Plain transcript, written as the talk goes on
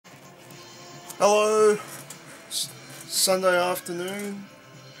Hello, Sunday afternoon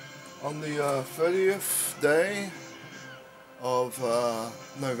on the 30th day of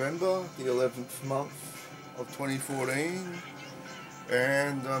November, the 11th month of 2014,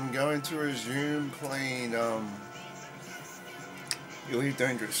 and I'm going to resume playing Elite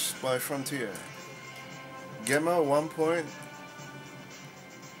Dangerous by Frontier. Gamma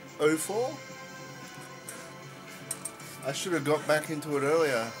 1.04. I should have got back into it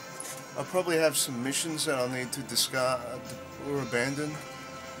earlier. I probably have some missions that I'll need to discard or abandon.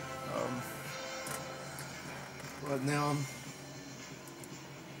 Right now,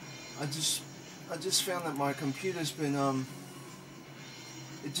 I just found that my computer's been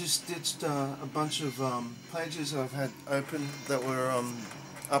it just ditched a bunch of pages I've had open that were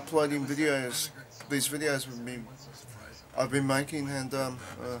uploading videos. These videos I've been making, and had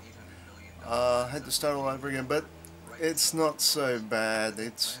to start all over again. But it's not so bad.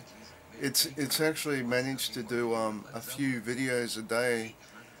 It's actually managed to do a few videos a day,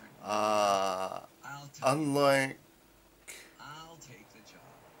 unlike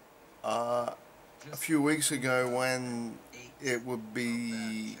a few weeks ago when it would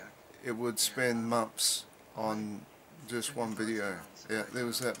spend months on just one video. Yeah, it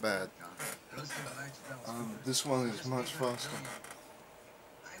was that bad. This one is much faster.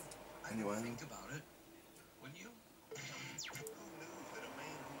 Anyway.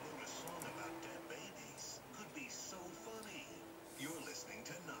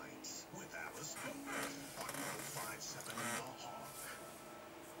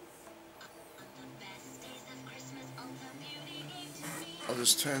 I'll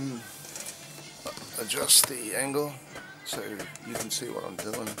just adjust the angle so you can see what I'm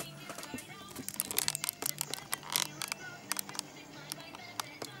doing.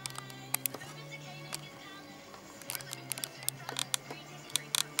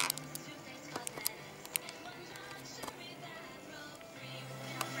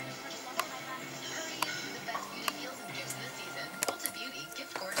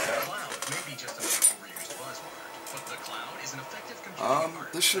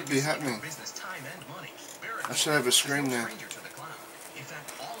 This should be happening. I should have a screen there.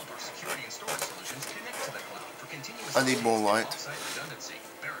 I need more light.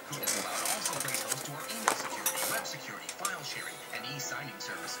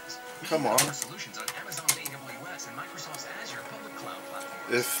 Come on.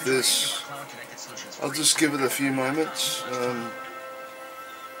 If this, I'll just give it a few moments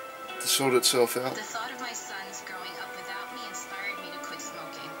to sort itself out.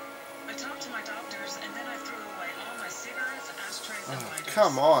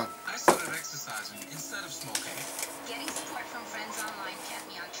 Come on. I started exercising instead of smoking. Getting support from friends online kept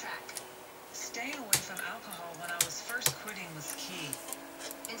me on track. Staying away from alcohol when I was first quitting was key.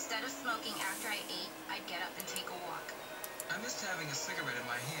 Instead of smoking after I ate, I'd get up and take a walk. I missed having a cigarette in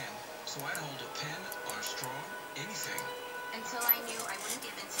my hand, so I'd hold a pen or a straw, anything. Until I knew I wouldn't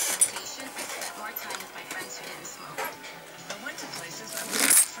give in to temptation, I spent more time with my friends who didn't smoke. I went to places I was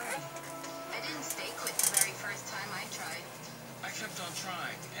afraid. I didn't stay quit the very first time I tried. I kept on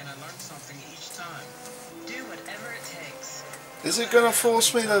trying, and I learned something each time. Do whatever it takes. Is it going to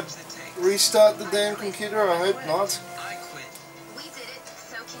force me to restart the damn computer? I hope not. I quit. We did it,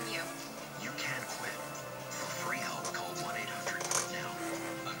 so can you. You can quit. For free help, call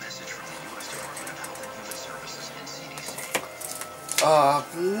 1-800-QUIT-NOW. A message from the U.S. Department of Health and Human Services and CDC.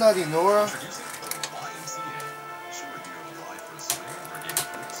 Bloody Nora.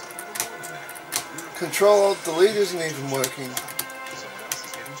 Control-Alt-Delete isn't even working.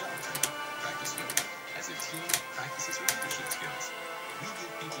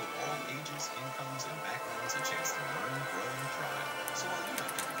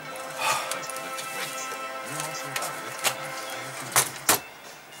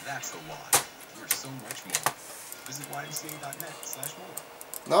 That's the why. We're so much more. Visit ymca.net/more.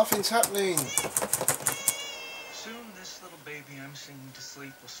 Nothing's happening. Soon this little baby I'm singing to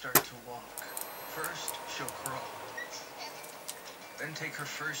sleep will start to walk. First, she'll crawl. Then take her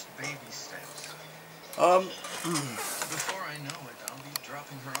first baby steps. Before I know it, I'll be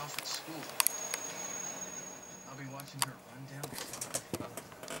dropping her off at school. I'll be watching her run down the slide.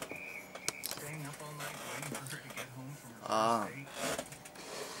 Staying up all night waiting for her to get home from her first date.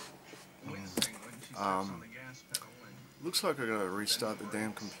 Wincing when she steps on the gas pedal and Looks like I gotta restart the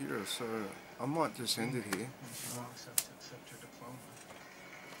damn computer, so I might just end it here. walks up to accept her